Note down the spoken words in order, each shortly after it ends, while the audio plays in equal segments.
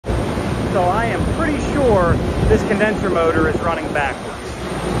So I am pretty sure this condenser motor is running backwards.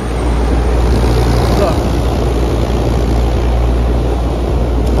 Look.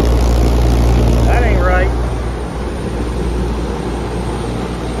 That ain't right.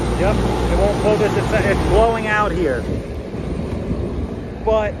 Yep, it won't focus. It's blowing out here.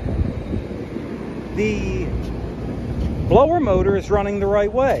 But the blower motor is running the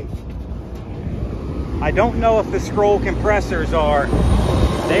right way. I don't know if the scroll compressors are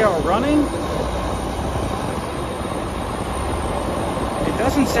running. It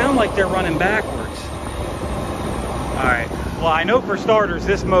doesn't sound like they're running backwards. All right, well, I know for starters,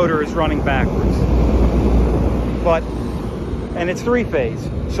 this motor is running backwards. And it's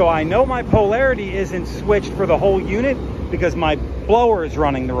 3-phase. So I know my polarity isn't switched for the whole unit because my blower is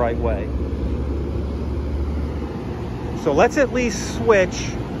running the right way. So let's at least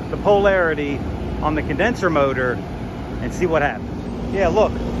switch the polarity on the condenser motor and see what happens. Yeah,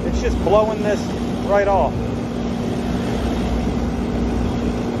 look, it's just blowing this right off.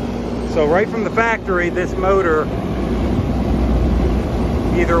 So right from the factory, this motor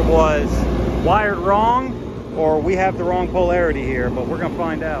either was wired wrong or we have the wrong polarity here, but we're gonna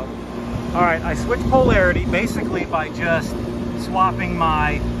find out. All right, I switched polarity basically by just swapping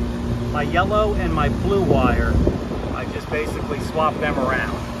my yellow and my blue wire. I just basically swapped them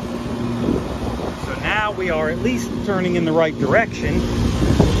around. So now we are at least turning in the right direction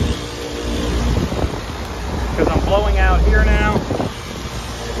because I'm blowing out here now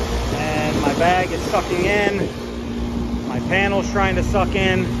and my bag is sucking in. My panel's trying to suck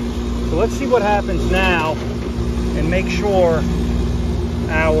in. So let's see what happens now and make sure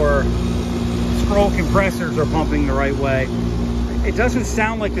our scroll compressors are pumping the right way. It doesn't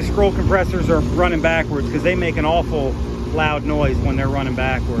sound like the scroll compressors are running backwards because they make an awful loud noise when they're running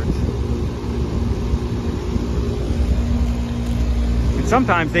backwards. And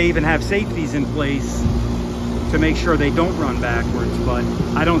sometimes they even have safeties in place to make sure they don't run backwards, but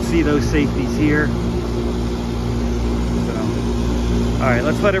I don't see those safeties here. So, all right,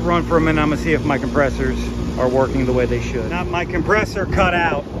 let's let it run for a minute. I'm gonna see if my compressors are working the way they should. Now my compressor cut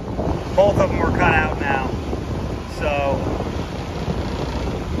out. Both of them are cut out now. So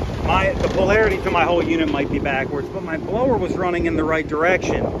the polarity to my whole unit might be backwards, but my blower was running in the right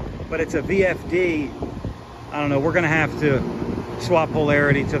direction, but it's a VFD. I don't know, we're gonna have to swap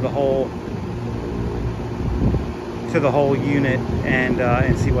polarity to the whole unit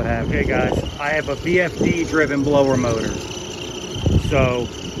and see what happens. Okay guys, I have a VFD driven blower motor. So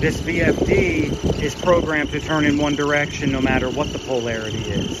this VFD is programmed to turn in one direction no matter what the polarity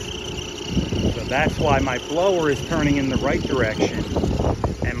is. So that's why my blower is turning in the right direction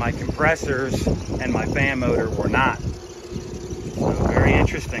and my compressors and my fan motor were not. So very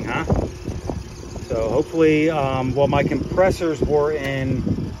interesting, huh? So hopefully, well, my compressors were in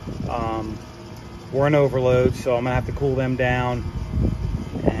overload, so I'm gonna have to cool them down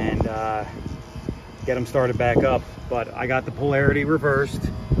and get them started back up. But I got the polarity reversed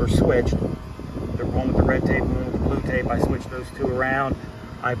or switched. The one with the red tape and one with the blue tape, I switched those two around.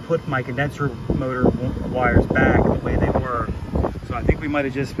 I put my condenser motor wires back the way they were. So I think we might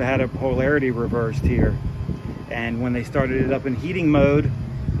have just had a polarity reversed here. And when they started it up in heating mode,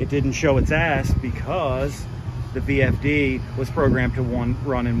 it didn't show its ass because the VFD was programmed to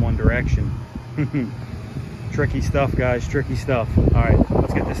run in one direction. Tricky stuff, guys, tricky stuff. All right,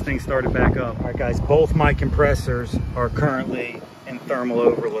 let's get this thing started back up. All right, guys, both my compressors are currently in thermal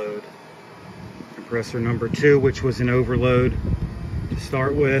overload. Compressor number 2, which was in overload to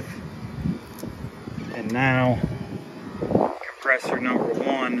start with. And now compressor number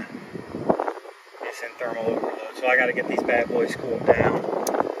 1 is in thermal overload. So I gotta get these bad boys cooled down.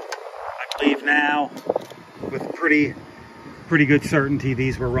 I believe now, with pretty good certainty,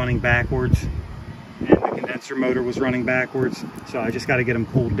 these were running backwards. And the condenser motor was running backwards. So I just gotta get them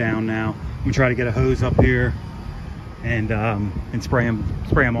cooled down now. I'm gonna try to get a hose up here and spray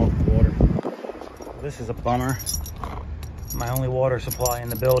them all with water. This is a bummer. My only water supply in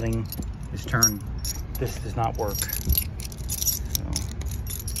the building is turned. This does not work. So,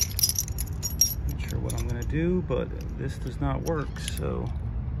 not sure what I'm gonna do, but this does not work, so.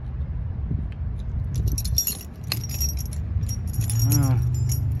 I don't know.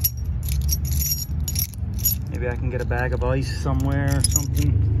 Maybe I can get a bag of ice somewhere or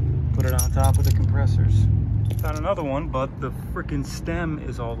something, put it on top of the compressors. Found another one, but the freaking stem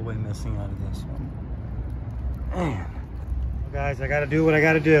is all the way missing out of this one. Man. Well, guys, I gotta do what I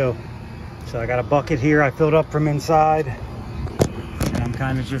gotta do. So I got a bucket here I filled up from inside, and I'm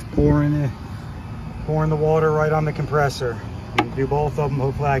kind of just pouring the water right on the compressor. I'm gonna do both of them.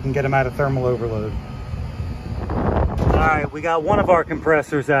 Hopefully I can get them out of thermal overload. right, we got one of our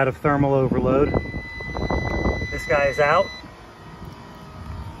compressors out of thermal overload. This guy is out.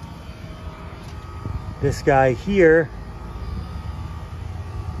 This guy here,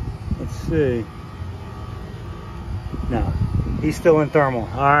 let's see. No, he's still in thermal.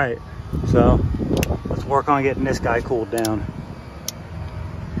 All right, so let's work on getting this guy cooled down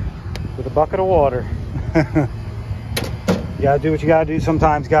with a bucket of water. You gotta do what you gotta do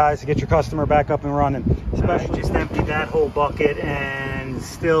sometimes, guys, to get your customer back up and running. Especially just emptied that whole bucket and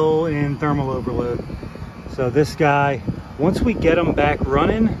still in thermal overload. So this guy, once we get him back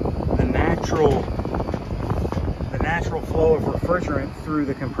running, the natural flow of refrigerant through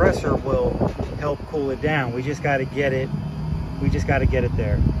the compressor will help cool it down. We just got to get it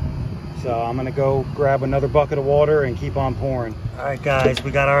there. So I'm gonna go grab another bucket of water and keep on pouring. All right, guys, we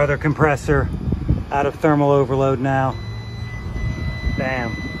got our other compressor out of thermal overload now.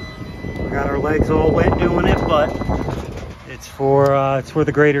 Bam. We got our legs all wet doing it, but it's for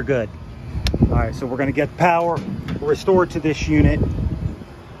the greater good. All right, so we're gonna get power restored to this unit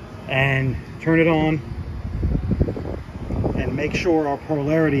and turn it on and make sure our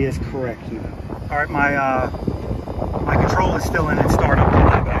polarity is correct now. All right, my control is still in its startup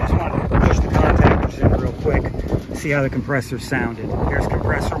mode, but I just wanted to push the contactors in real quick to see how the compressor sounded. Here's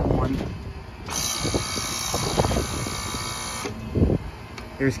compressor 1.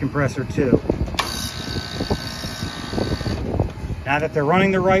 Here's compressor 2. Now that they're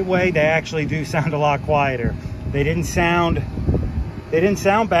running the right way, they actually do sound a lot quieter. They didn't sound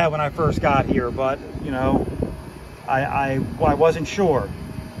bad when I first got here, but you know, I wasn't sure.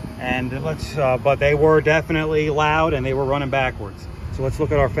 And but they were definitely loud and they were running backwards. So let's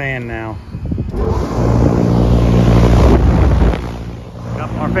look at our fan now. Yep,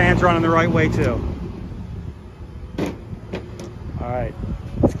 our fan's running the right way too. All right,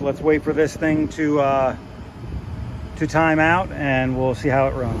 let's wait for this thing to time out and we'll see how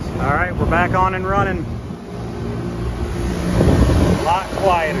it runs. All right, we're back on and running. A lot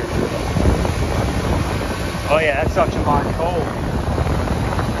quieter. Oh yeah, that suction line's cold.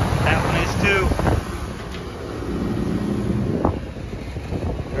 That one is too.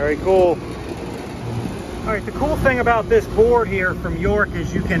 Very cool. All right, the cool thing about this board here from York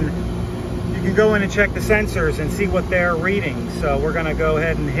is you can go in and check the sensors and see what they're reading. So we're gonna go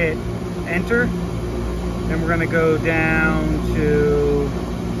ahead and hit enter. Then we're gonna go down to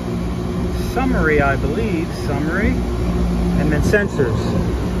summary, I believe, summary, and then sensors.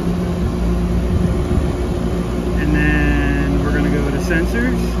 And then we're gonna go to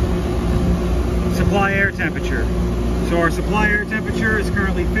sensors, supply air temperature. So our supply air temperature is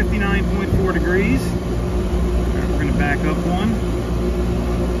currently 59.4 degrees. Right, we're gonna back up one.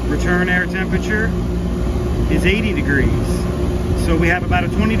 Return air temperature is 80 degrees. So we have about a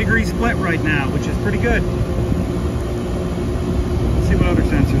 20-degree split right now, which is pretty good. Let's see what other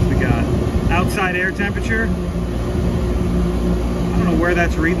sensors we got. Outside air temperature. I don't know where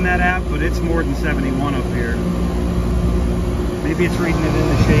that's reading that at, but it's more than 71 up here. Maybe it's reading it in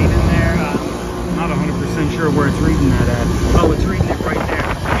the shade in there. I'm not 100% sure where it's reading that at. Oh, it's reading it right there.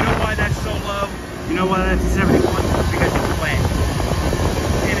 You know why that's so low? You know why that's 71? Because it's wet.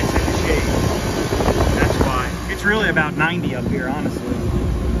 And it's in the shade. That's why. It's really about 90 up here, honestly.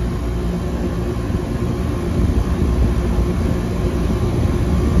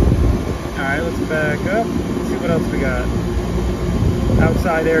 Alright, let's back up. Let's see what else we got.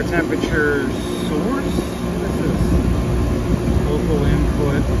 Outside air temperature source? What is this? Local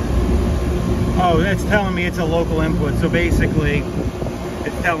input. Oh, it's telling me it's a local input. So basically,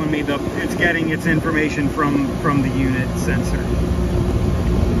 it's telling me it's getting its information from the unit sensor.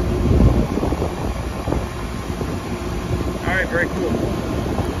 All right, very cool.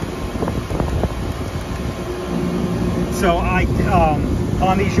 So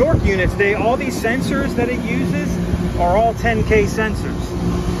on these York units, all these sensors that it uses are all 10K sensors.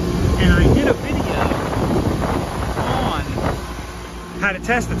 And I did a video on how to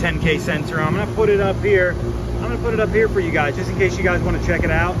test the 10K sensor. I'm gonna put it up here. I'm gonna put it up here for you guys, just in case you guys want to check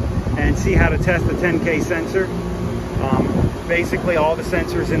it out and see how to test the 10K sensor. Basically, all the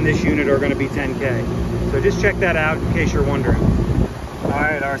sensors in this unit are gonna be 10K. So just check that out in case you're wondering. All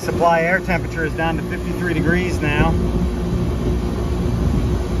right, our supply air temperature is down to 53 degrees now.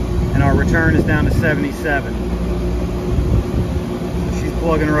 And our return is down to 77. So she's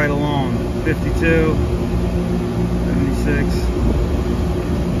plugging right along. 52, 76.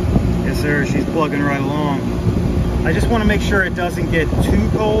 Yes, sir, she's plugging right along. I just want to make sure it doesn't get too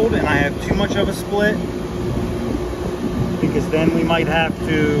cold and I have too much of a split, because then we might have to,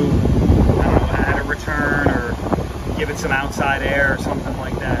 I don't know, add a return or give it some outside air or something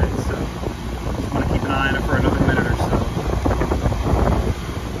like that. So just want to keep an eye on it for another minute or so.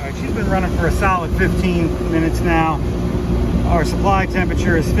 running for a solid 15 minutes now. Our supply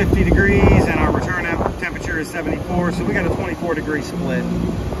temperature is 50 degrees and our return temperature is 74, so we got a 24-degree split.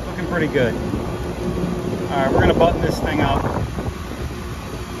 Looking pretty good. All right, we're gonna button this thing up.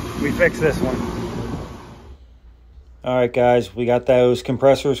 We fixed this one. All right, guys, we got those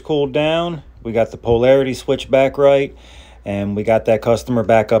compressors cooled down. We got the polarity switch back right, and we got that customer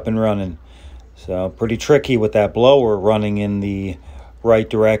back up and running. So pretty tricky with that blower running in the right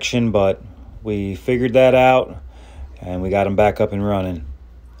direction, but we figured that out and we got them back up and running.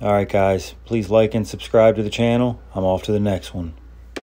 All right, guys, please like and subscribe to the channel. I'm off to the next one.